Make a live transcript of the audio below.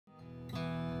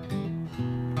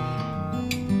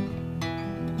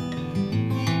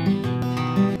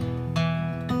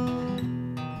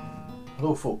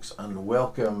Hello folks, and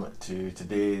welcome to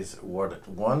today's Word at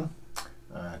One.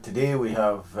 Today we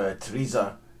have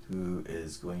Teresa, who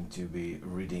is going to be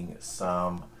reading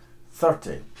Psalm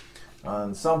 30.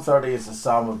 And Psalm 30 is a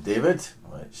Psalm of David,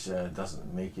 which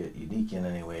doesn't make it unique in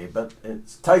any way, but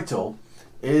its title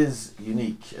is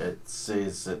unique. It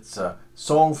says it's a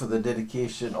song for the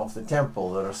dedication of the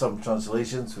temple. There are some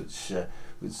translations which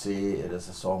would say it is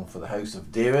a song for the house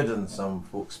of David, and some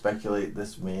folks speculate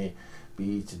this may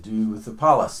be to do with the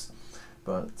palace.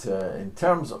 But in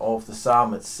terms of the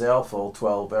psalm itself, all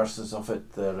 12 verses of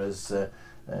it, there is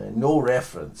no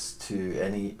reference to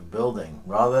any building.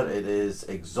 Rather, it is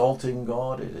exalting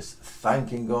God, it is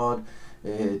thanking God,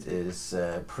 it is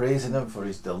praising Him for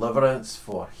His deliverance,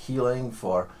 for healing,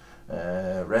 for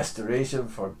restoration,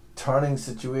 for turning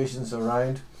situations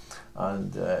around.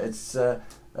 And it's an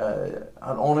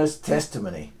honest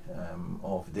testimony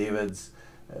of David's,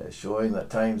 showing that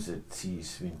times that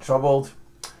he's been troubled,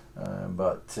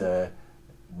 but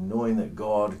knowing that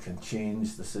God can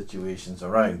change the situations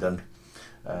around. And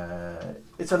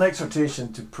it's an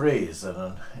exhortation to praise,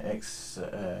 and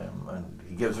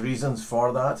he gives reasons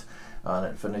for that, and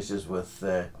it finishes with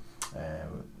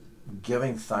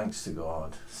giving thanks to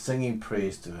God, singing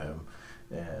praise to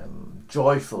Him,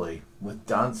 joyfully, with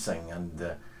dancing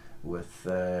and with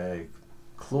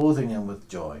clothing Him with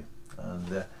joy.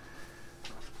 And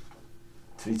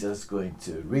Teresa is going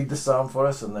to read the psalm for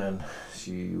us, and then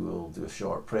she will do a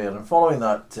short prayer. And following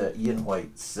that, Ian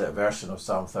White's version of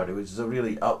Psalm 30, which is a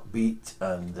really upbeat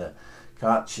and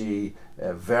catchy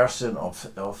version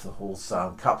of the whole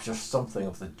psalm, captures something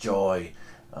of the joy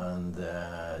and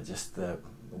just the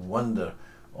wonder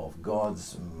of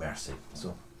God's mercy.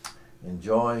 So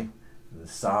enjoy the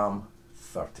Psalm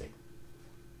 30.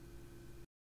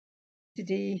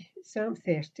 Today, Psalm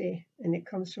 30, and it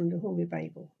comes from the Holy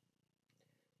Bible.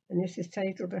 And this is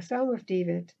titled A Psalm of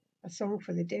David, a song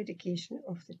for the dedication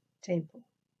of the temple.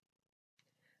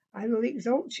 I will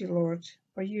exalt you, Lord,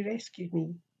 for you rescued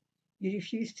me. You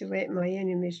refused to let my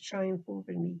enemies triumph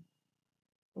over me.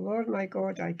 Lord my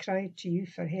God, I cried to you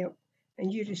for help,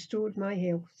 and you restored my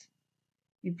health.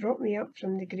 You brought me up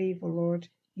from the grave, O Lord.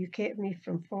 You kept me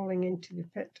from falling into the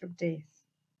pit of death.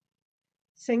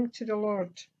 Sing to the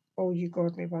Lord, all you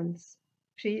godly ones.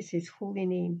 Praise His holy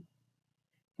name.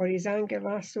 For His anger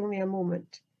lasts only a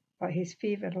moment, but His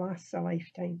favour lasts a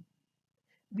lifetime.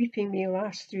 Weeping may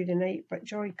last through the night, but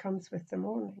joy comes with the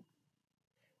morning.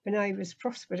 When I was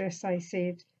prosperous, I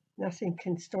said, nothing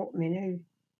can stop me now.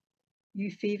 You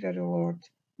favour, O Lord,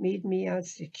 made me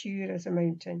as secure as a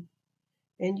mountain.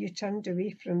 Then you turned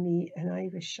away from me, and I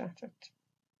was shattered.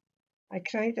 I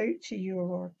cried out to you, O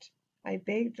Lord. I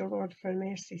begged the Lord for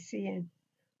mercy, saying,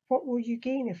 what will you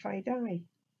gain if I die?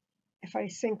 If I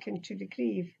sink into the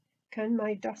grave, can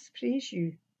my dust praise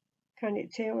you? Can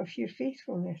it tell of your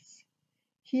faithfulness?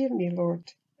 Hear me,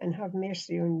 Lord, and have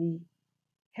mercy on me.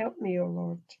 Help me, O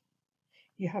Lord.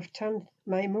 You have turned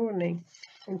my mourning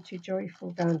into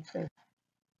joyful dancing.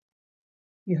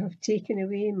 You have taken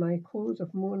away my clothes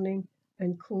of mourning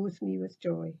and clothed me with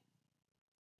joy,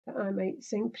 that I might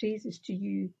sing praises to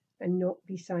you and not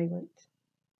be silent.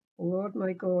 O Lord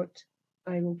my God,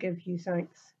 I will give you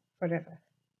thanks forever.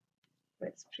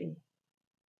 Let's pray.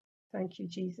 Thank you,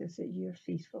 Jesus, that you are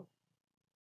faithful,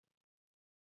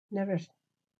 never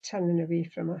turning away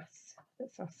from us.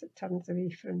 It's us that turns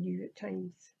away from you at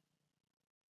times.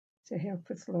 So help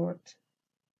us, Lord,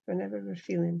 whenever we're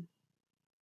feeling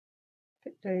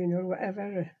put down or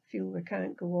whatever, or feel we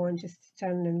can't go on, just to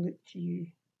turn and look to you.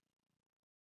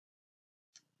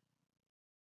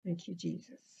 Thank you,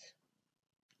 Jesus.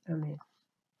 Amen.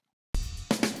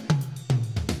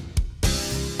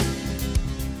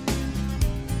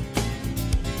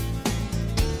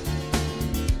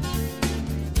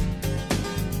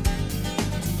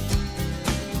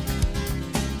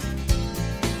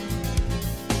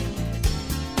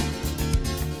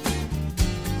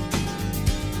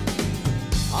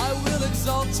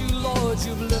 Exalt you, Lord,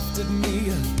 you've lifted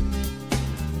me.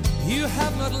 You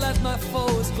have not let my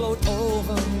foes gloat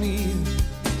over me.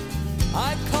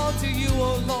 I called to you,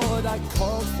 O Lord, I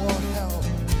called for help,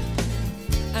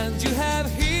 and you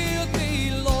have healed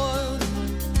me, Lord.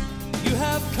 You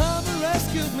have come and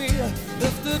rescued me,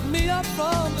 lifted me up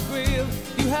from the grave.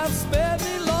 You have spared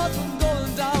me, Lord, from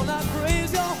going down. I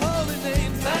praise your holy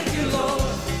name. Thank you,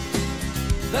 Lord.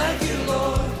 Thank you,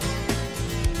 Lord.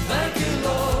 Thank you,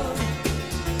 Lord.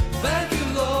 Thank you,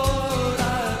 Lord,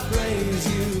 I praise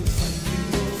you. Thank you,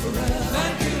 Lord, forever.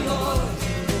 Thank you, Lord,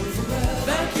 forever.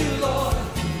 Thank you, Lord,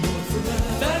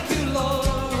 forever. Thank you,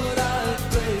 Lord, I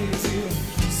praise you.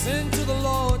 Sing to the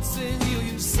Lord, sing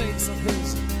you saints of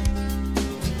His.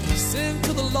 Sing to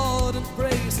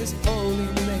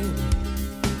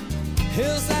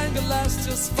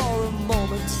just for a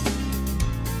moment,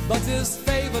 but his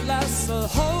favor lasts a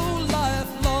whole life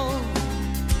long.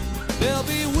 There'll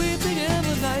be weeping in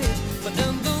the night, but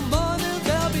in the morning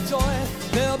there'll be joy.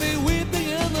 There'll be weeping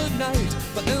in the night,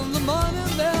 but in the morning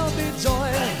there'll be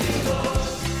joy. Thank you, Lord.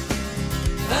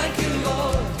 Thank you,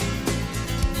 Lord.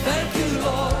 Thank you,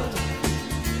 Lord.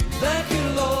 Thank you,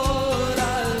 Lord.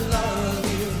 I love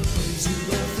you. Praise you,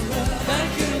 Lord, forever.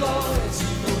 Thank you, Lord. Praise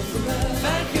you, Lord, forever.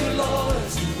 Thank you, Lord.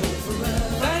 Praise you, Lord, forever.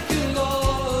 Thank you,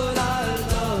 Lord. I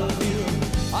love you.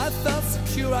 I felt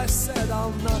secure. I said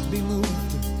I'll not be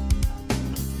moved.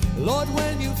 Lord,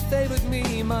 when you favored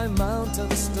me, my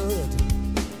mountain stood.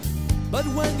 But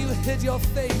when you hid your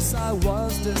face, I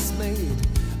was dismayed,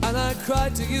 and I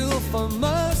cried to you for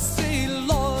mercy,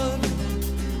 Lord.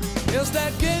 Is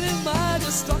that gaining my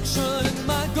destruction? Am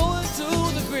I going to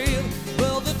the grave?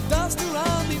 Will the dust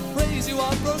around me praise you?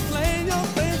 I'll proclaim your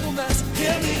faithfulness.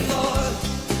 Hear me, Lord.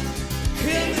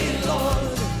 Hear me,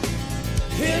 Lord.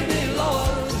 Hear me,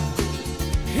 Lord.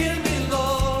 Hear me,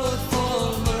 Lord,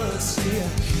 for mercy.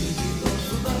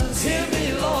 Hear me,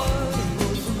 Lord.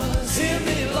 Hear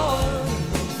me, Lord.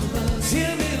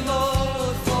 Hear me,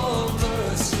 Lord, for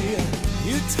mercy.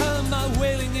 You turned my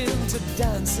wailing into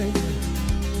dancing.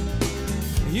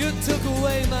 You took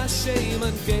away my shame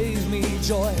and gave me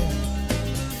joy.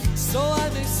 So I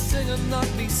may sing and not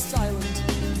be silent,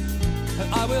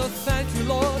 and I will thank you,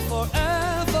 Lord,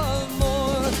 forever.